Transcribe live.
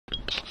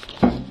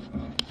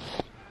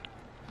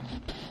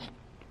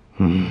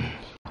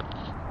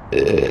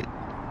Did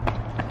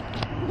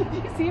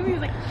you see him? He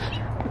was like...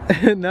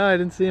 No, I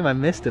didn't see him. I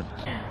missed him.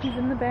 He's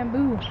in the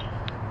bamboo.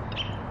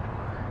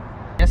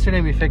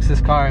 Yesterday we fixed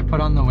this car. I put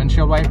on the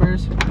windshield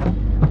wipers.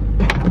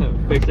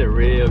 Fixed it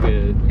real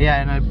good.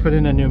 Yeah, and I put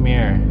in a new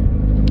mirror.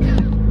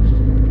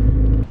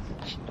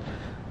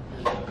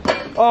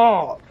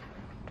 Oh!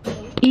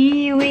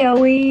 Oh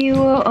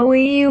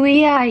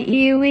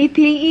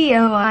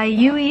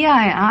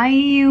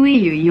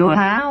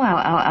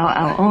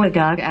my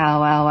god,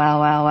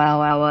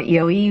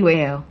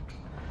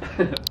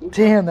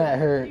 Damn, that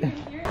hurt.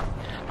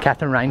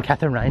 Catherine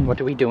Ryan,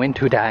 what are we doing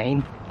today?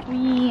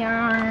 We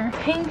are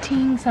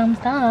painting some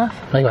stuff.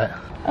 Like what?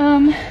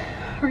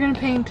 We're gonna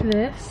paint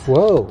this.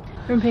 Whoa.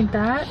 We're gonna paint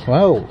that.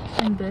 Whoa.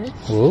 And this.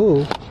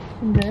 Whoa.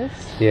 And this.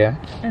 Yeah.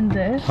 And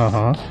this.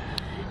 Uh-huh.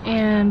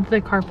 And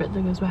the carpet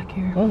that goes back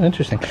here. Oh,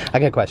 interesting. I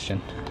got a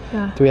question.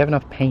 Yeah. Do we have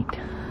enough paint?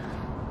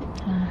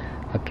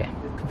 Okay.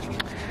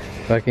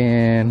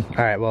 Fucking...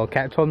 Alright, well,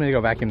 Kat told me to go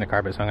vacuum the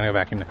carpet, so I'm gonna go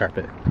vacuum the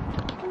carpet.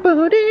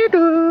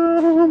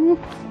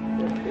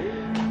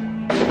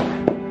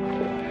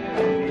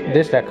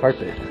 This that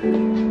carpet.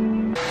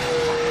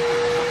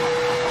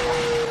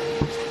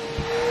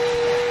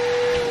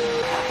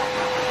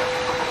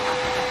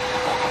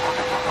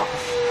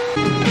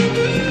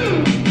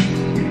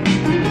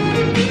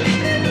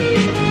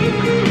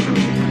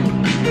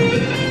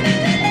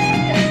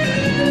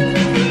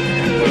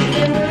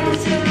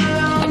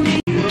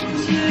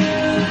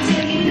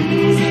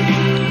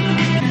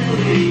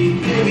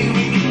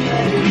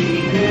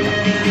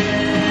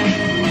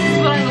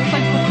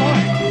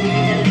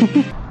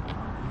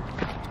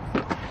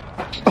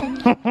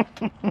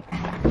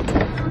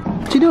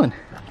 What you doing?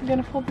 I'm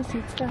gonna fold the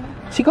seats down.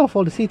 She gonna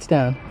fold the seats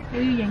down.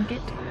 Will you yank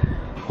it?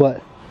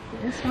 What?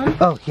 This one?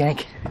 Oh,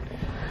 yank.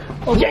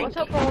 Oh, yank. watch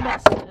out for all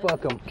that stuff.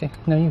 Fuck 'em. Okay,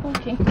 no you.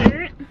 Okay.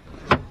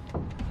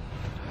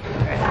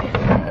 Alright.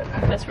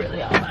 That's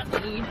really all I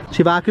need.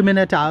 She vacuuming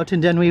it out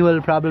and then we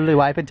will probably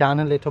wipe it down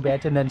a little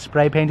bit and then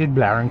spray paint it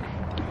black.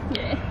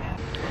 Yeah.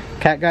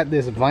 Kat got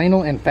this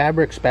vinyl and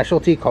fabric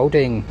specialty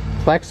coating.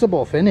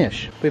 Flexible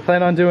finish. We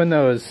plan on doing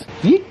those.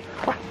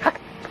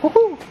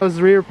 Those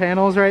rear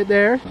panels right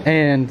there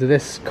and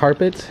this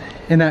carpet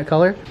in that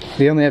color.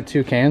 We only have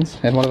 2 cans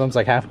and one of them's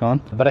like half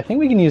gone. But I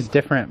think we can use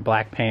different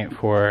black paint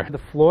for the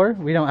floor.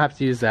 We don't have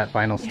to use that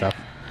vinyl stuff.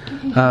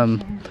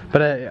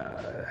 But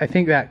I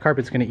think that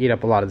carpet's gonna eat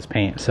up a lot of this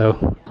paint,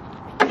 so.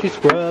 She's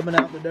scrubbing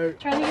out the dirt.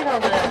 Trying to get all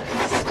the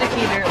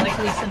sticky dirt like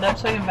loosened up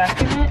so I can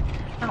vacuum it.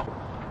 Ow.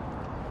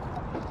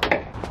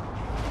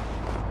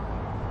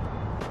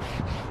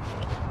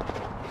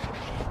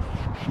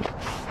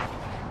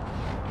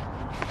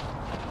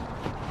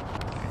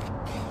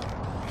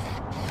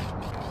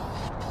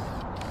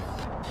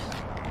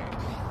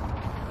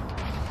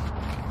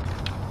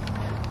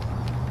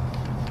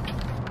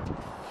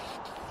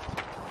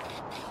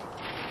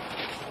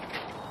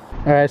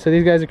 Alright, so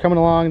these guys are coming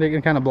along. They're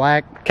getting kind of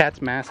black.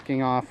 Cat's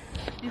masking off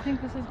Do you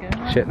think this is good?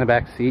 shit in the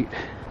back seat.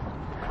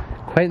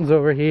 Quentin's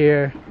over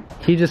here.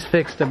 He just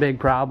fixed a big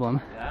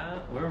problem. Yeah,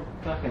 we're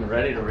fucking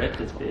ready to rip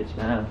this bitch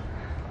now.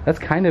 That's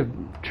kind of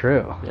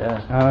true.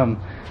 Yeah.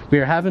 We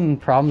were having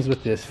problems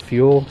with this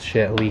fuel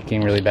shit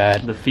leaking really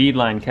bad. The feed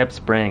line kept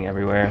spraying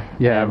everywhere.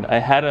 Yeah. And I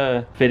had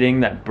a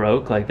fitting that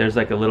broke. Like there's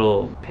like a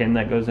little pin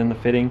that goes in the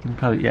fitting. You can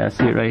probably, yeah,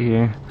 see it right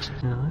here.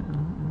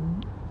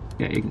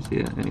 Yeah, you can see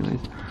it anyways.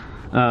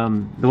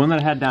 The one that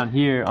I had down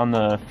here on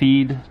the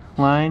feed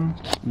line,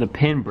 the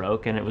pin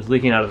broke and it was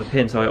leaking out of the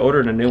pin, so I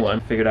ordered a new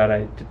one. Figured out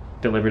I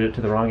delivered it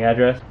to the wrong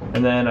address.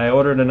 And then I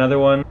ordered another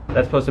one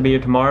that's supposed to be here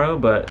tomorrow,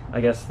 but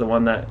I guess the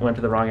one that went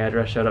to the wrong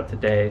address showed up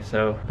today.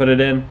 So put it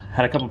in.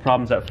 Had a couple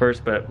problems at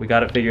first, but we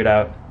got it figured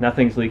out.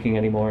 Nothing's leaking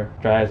anymore.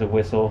 Dry as a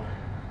whistle.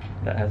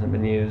 That hasn't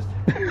been used.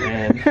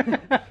 And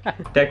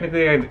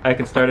technically I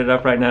could start it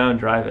up right now and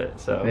drive it.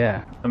 So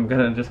Yeah. I'm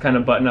gonna just kind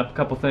of button up a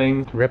couple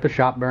things. Rip a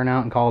shop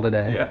burnout and call it a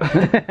day.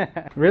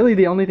 Yeah. Really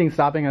the only thing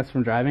stopping us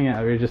from driving it,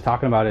 we were just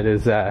talking about it,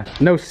 is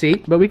no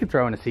seat, but we could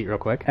throw in a seat real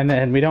quick. And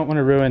then we don't want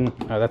to ruin,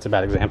 oh that's a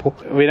bad example.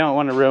 We don't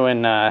want to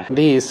ruin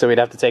these, so we'd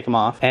have to take them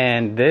off.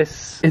 And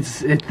this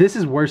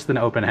is worse than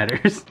open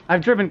headers.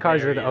 I've driven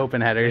cars with open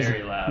headers.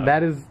 Very loud.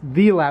 That is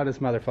the loudest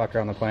motherfucker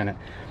on the planet.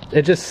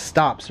 It just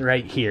stops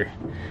right here.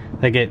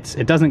 Like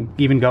it doesn't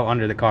even go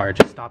under the car, it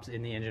just stops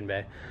in the engine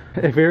bay.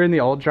 If we were in the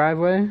old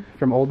driveway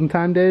from olden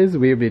time days,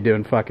 we would be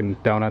doing fucking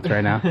donuts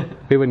right now.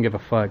 We wouldn't give a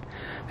fuck.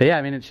 But yeah,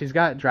 I mean, she's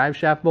got drive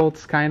shaft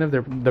bolts, kind of.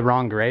 They're the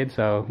wrong grade,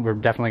 so we're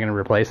definitely gonna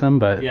replace them,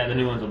 but... Yeah, the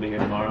new ones will be here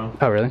tomorrow.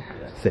 Oh, really?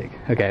 Yeah. Sick.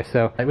 Okay,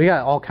 so we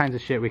got all kinds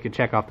of shit we could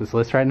check off this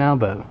list right now,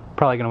 but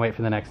probably gonna wait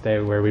for the next day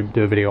where we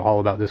do a video all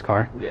about this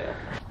car. Yeah.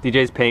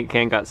 DJ's paint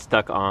can got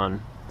stuck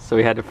on, so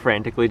we had to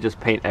frantically just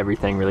paint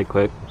everything really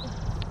quick.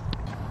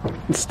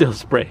 It's still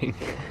spraying.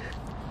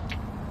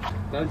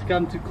 Don't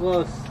come too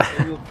close,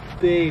 it will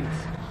fade.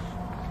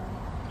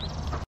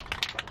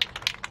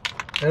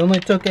 It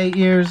only took 8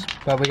 years,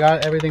 but we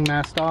got everything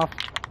masked off.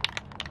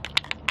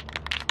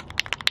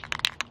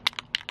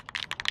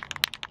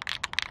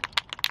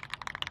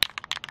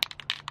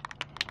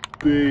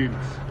 Babes.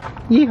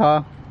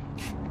 Yeehaw.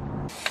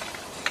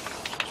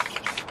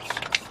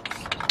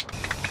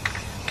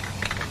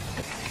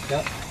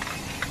 Yep.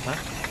 Huh?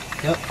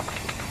 Yep.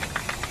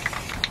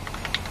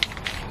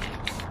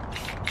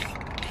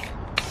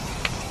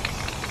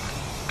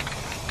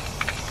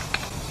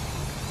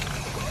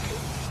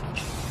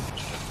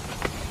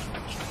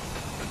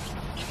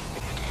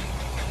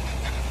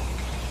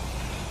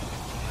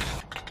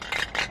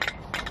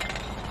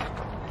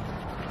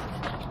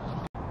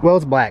 Well,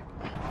 it's black.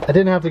 I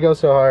didn't have to go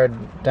so hard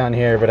down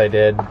here, but I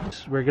did.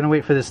 We're gonna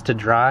wait for this to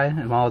dry,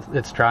 and while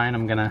it's drying,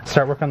 I'm gonna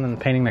start working on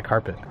painting the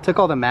carpet. Took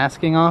all the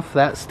masking off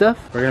that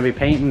stuff. We're gonna be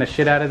painting the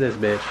shit out of this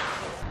bitch.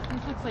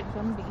 This looks like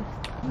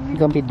Gumby.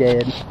 Gonna be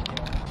dead.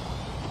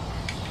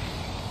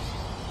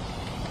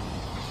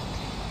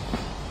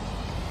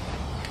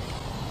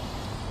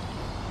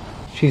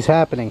 She's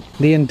happening.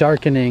 The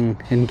darkening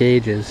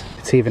engages.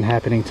 It's even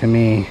happening to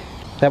me.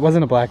 That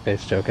wasn't a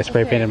blackface joke. I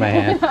spray painted my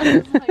hand. I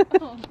was like,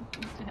 oh.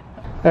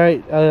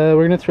 Alright,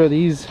 we're gonna throw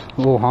these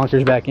little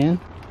honkers back in.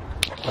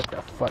 What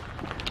the fuck?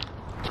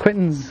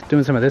 Quentin's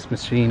doing some of this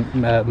machine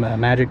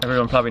magic.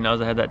 Everyone probably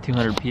knows I had that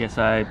 200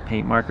 PSI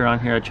paint marker on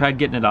here. I tried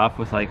getting it off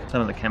with like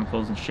some of the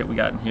chemicals and shit we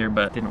got in here,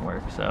 but it didn't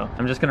work. So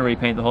I'm just gonna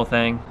repaint the whole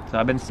thing. So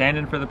I've been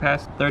sanding for the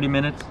past 30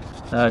 minutes,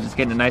 just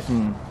getting it nice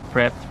and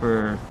prepped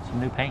for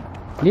some new paint.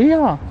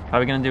 Yeah.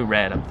 Probably gonna do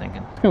red, I'm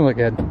thinking. It's gonna look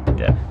good.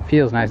 Yeah.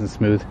 Feels nice and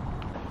smooth.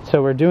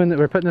 So we're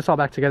putting this all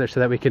back together so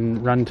that we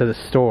can run to the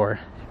store,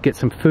 get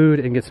some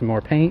food and get some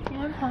more paint.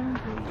 Yeah, I'm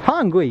hungry.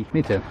 Hungry,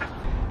 me too.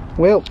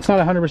 Well, it's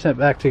not 100%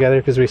 back together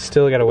because we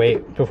still gotta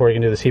wait before we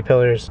can do the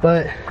C-pillars,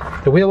 but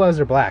the wheel wells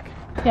are black.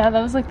 Yeah,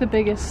 that was like the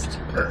biggest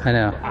I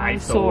know.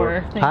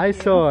 eyesore. Thank you.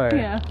 Eyesore.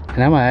 Yeah. And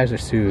now my eyes are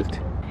soothed.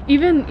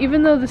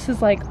 Even though this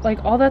is like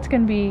all that's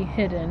gonna be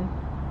hidden,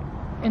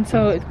 and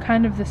so it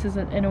kind of, this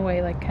isn't in a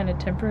way like kind of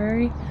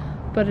temporary,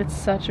 but it's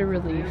such a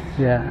relief.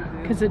 Yeah.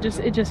 Because it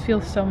just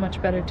feels so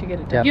much better to get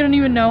it done. Yep. You don't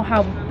even know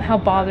how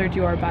bothered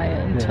you are by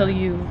it until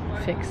you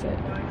fix it.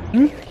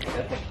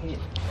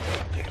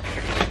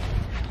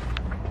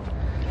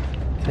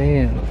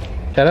 Damn.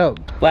 Shout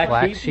out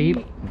Black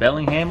Sheep.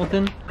 Belling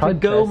Hamilton. Probably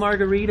Go best.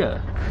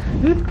 Margarita.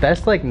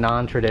 Best like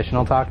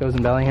non-traditional tacos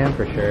in Bellingham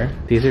for sure.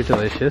 These are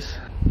delicious.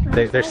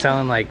 They're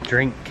selling like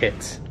drink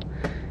kits,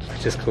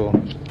 which is cool.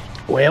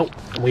 Well,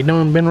 we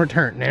done been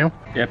returned now.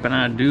 Yep, and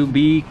I do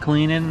be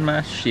cleaning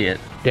my shit.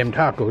 Them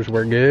tacos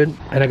were good,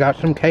 and I got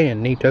some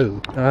candy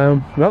too.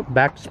 Well,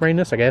 back to spraying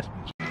this, I guess.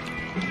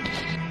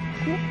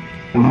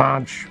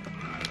 Munch.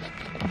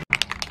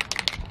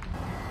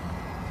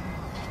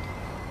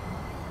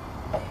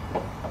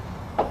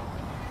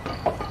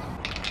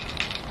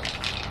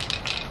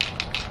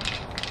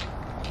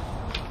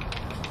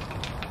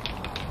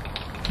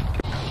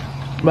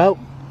 Well,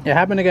 it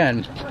happened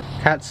again.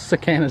 Cat's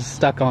Sacan is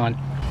stuck on.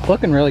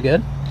 Looking really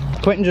good.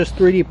 Quentin just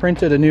 3D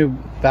printed a new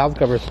valve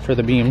cover for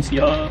the beams.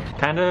 Yeah.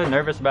 Kinda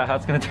nervous about how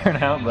it's gonna turn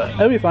out, but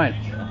It'll be fine.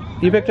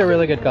 You picked a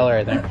really good color,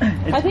 I think.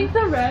 I think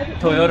the red.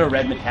 Toyota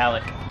Red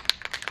Metallic.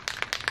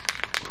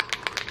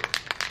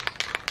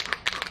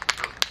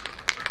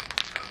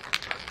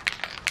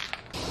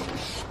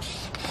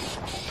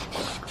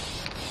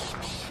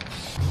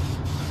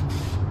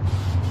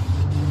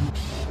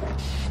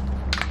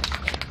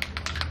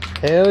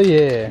 Hell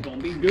yeah. Gonna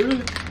be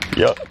good.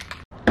 Yep.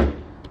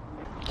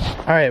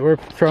 Alright, we're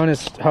throwing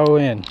this hoe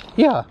in.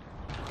 Yeah.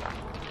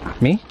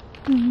 Me?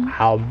 Mm-hmm.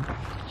 How?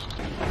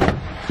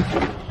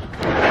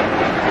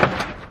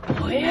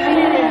 Oh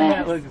yeah,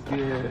 that looks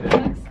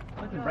good.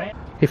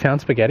 He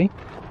found spaghetti?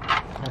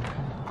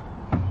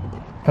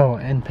 Oh,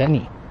 and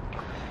penny.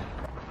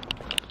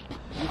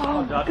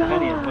 Oh Drop the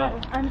penny as well.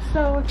 I'm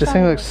so excited. This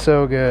thing looks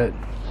so good.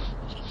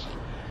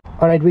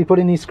 Alright, we put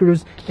in these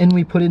screws, and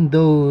we put in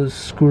those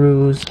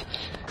screws.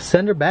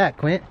 Send her back,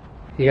 Quint.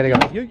 You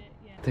gotta go.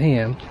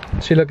 Damn,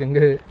 she looking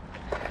good.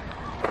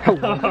 It really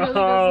does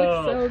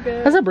look so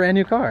good. That's a brand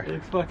new car.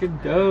 It's fucking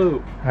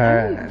dope.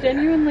 Alright.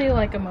 Genuinely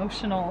like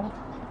emotional.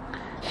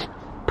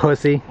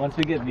 Pussy. Once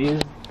we get these,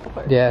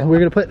 Yeah, we're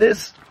gonna put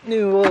this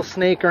new little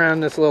snake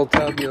around this little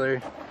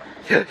tubular.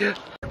 Yeah. You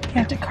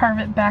have to carve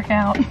it back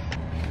out.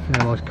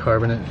 Almost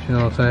carbonate, you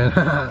know what I'm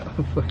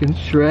saying? Fucking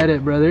shred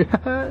it, brother.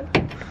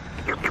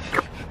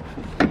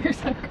 You're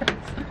so gross.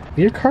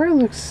 Your car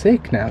looks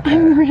sick now.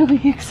 I'm really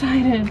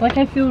excited. Like,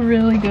 I feel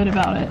really good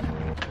about it.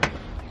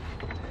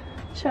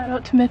 Shout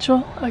out to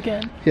Mitchell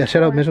again. Yeah,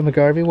 shout out Mitchell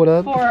McGarvey, what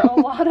up? For a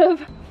lot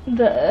of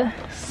the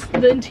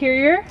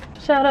interior.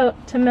 Shout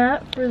out to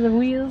Matt for the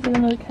wheels,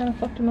 even though it kind of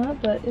fucked them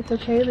up, but it's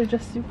okay, they're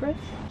just Supras.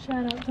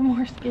 Shout out to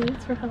More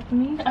Skates for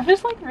helping me. I'm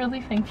just like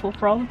really thankful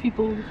for all the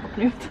people who helped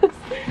me with this.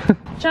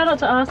 Shout out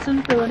to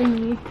Austin for letting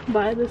me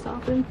buy this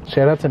often.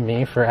 Shout out to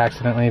me for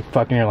accidentally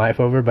fucking your life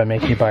over by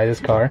making you buy this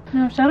car.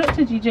 No, shout out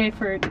to DJ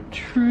for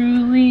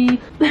truly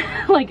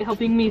like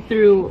helping me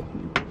through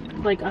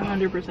like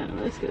 100% of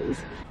this, because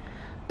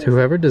To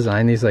whoever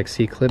designed these like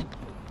C-clip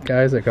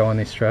guys that go on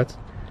these struts,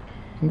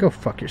 you can go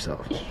fuck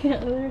yourself. yeah,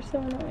 they're so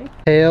annoying.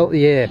 Hell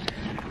yeah.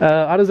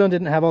 AutoZone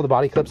didn't have all the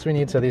body clips we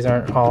need, so these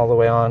aren't all the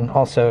way on.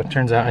 Also, it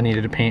turns out I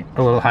needed to paint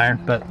a little higher,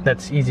 but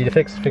that's easy to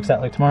fix. Fix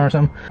that like tomorrow or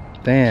something.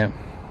 Damn.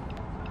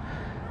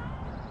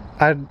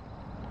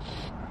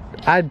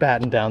 I'd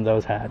batten down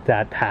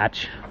that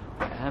hatch.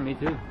 Yeah, me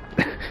too.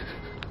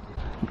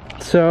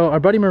 So our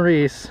buddy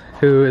Maurice,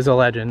 who is a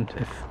legend,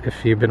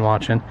 if you've been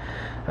watching,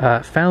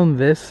 found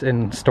this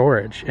in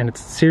storage, and it's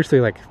seriously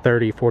like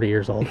 30-40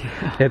 years old.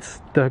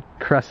 It's the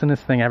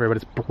crustinest thing ever, but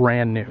it's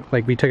brand new.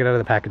 Like, we took it out of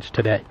the package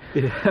today.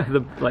 Yeah,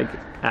 the like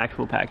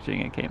actual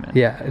packaging it came in.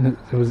 Yeah, and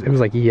it was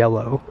like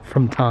yellow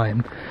from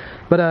time.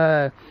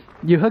 But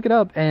you hook it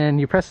up and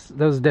you press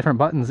those different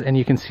buttons, and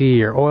you can see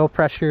your oil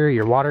pressure,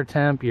 your water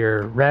temp,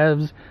 your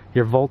revs,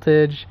 your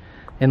voltage,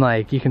 and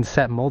like you can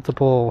set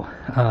multiple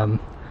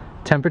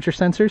temperature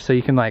sensors, so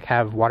you can like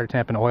have water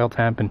temp and oil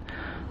temp and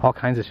all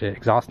kinds of shit,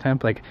 exhaust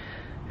temp. Like,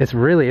 it's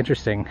really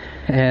interesting.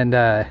 And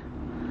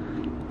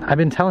I've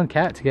been telling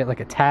Kat to get like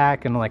a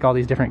tack and like all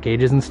these different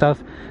gauges and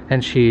stuff,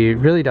 and she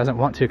really doesn't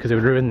want to because it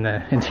would ruin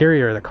the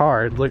interior of the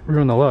car, it'd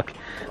ruin the look.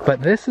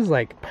 But this is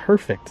like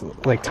perfect,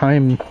 like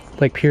time,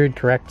 like period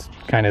correct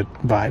kind of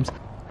vibes.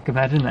 Like,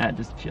 imagine that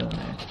just chilling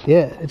there.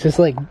 Yeah, it just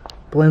like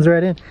blends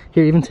right in.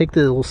 Here, even take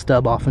the little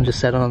stub off and just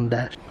set it on the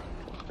dash.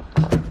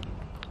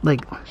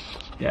 Like,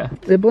 yeah,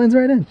 it blends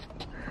right in.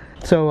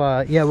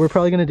 So yeah, we're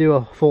probably gonna do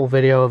a full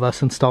video of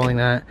us installing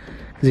that,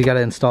 because you got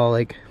to install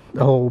like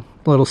the whole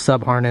little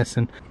sub harness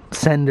and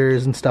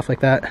senders and stuff like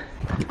that.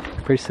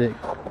 Pretty sick.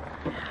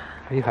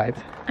 Are you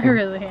hyped? I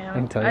really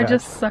am. I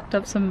just sucked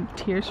up some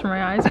tears from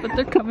my eyes, but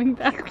they're coming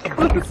back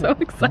because I'm so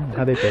excited.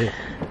 How they taste?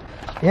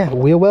 Yeah,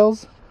 wheel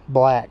wells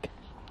black,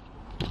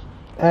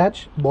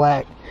 hatch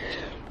black.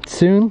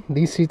 Soon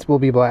these seats will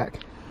be black,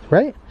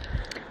 right?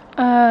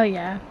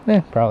 Yeah.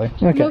 Yeah, probably.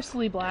 Okay.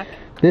 Mostly black.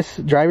 This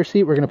driver's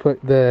seat, we're gonna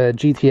put the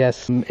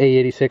GTS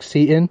A86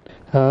 seat in.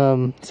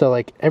 So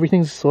like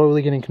everything's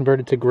slowly getting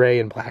converted to gray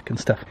and black and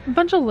stuff. A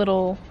bunch of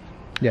little.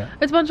 Yeah.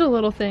 It's a bunch of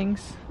little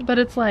things, but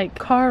it's like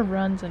car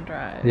runs and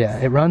drives. Yeah,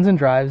 it runs and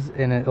drives,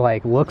 and it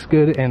like looks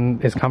good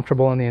and is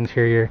comfortable in the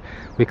interior.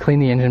 We clean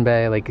the engine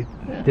bay. Like,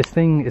 this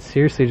thing is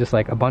seriously just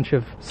like a bunch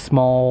of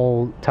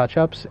small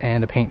touch-ups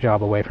and a paint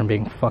job away from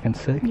being fucking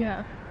sick.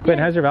 Yeah. But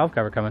how's your valve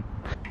cover coming?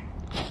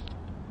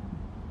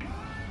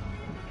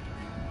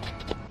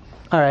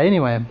 All right.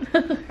 Anyway,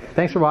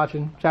 thanks for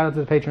watching. Shout out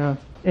to the Patreon.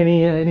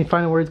 Any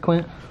final words,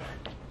 Clint?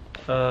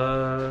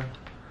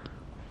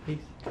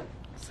 Peace.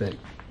 Sick.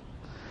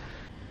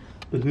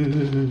 You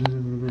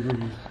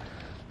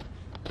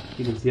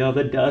can see all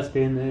the dust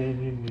in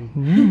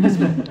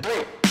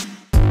there.